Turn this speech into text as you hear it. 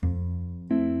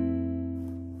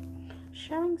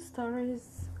Sharing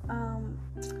stories,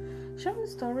 sharing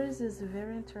stories is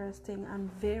very interesting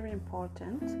and very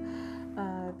important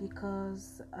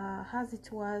because as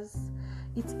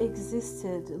it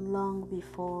existed long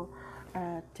before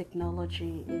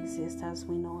technology exists as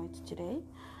we know it today.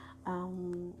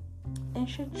 Um,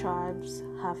 Ancient tribes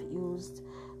have used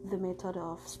the method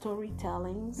of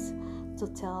storytellings to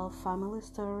tell family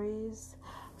stories,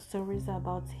 stories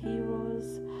about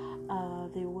heroes.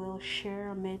 They will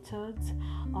share methods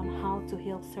on how to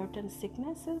heal certain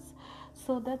sicknesses.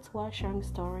 So that's why sharing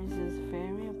stories is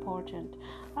very important.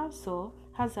 Also,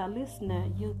 as a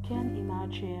listener, you can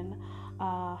imagine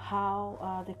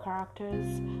how the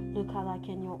characters look like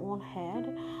in your own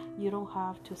head. You don't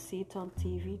have to sit on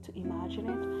TV to imagine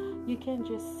it. You can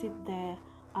just sit there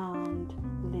and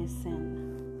listen.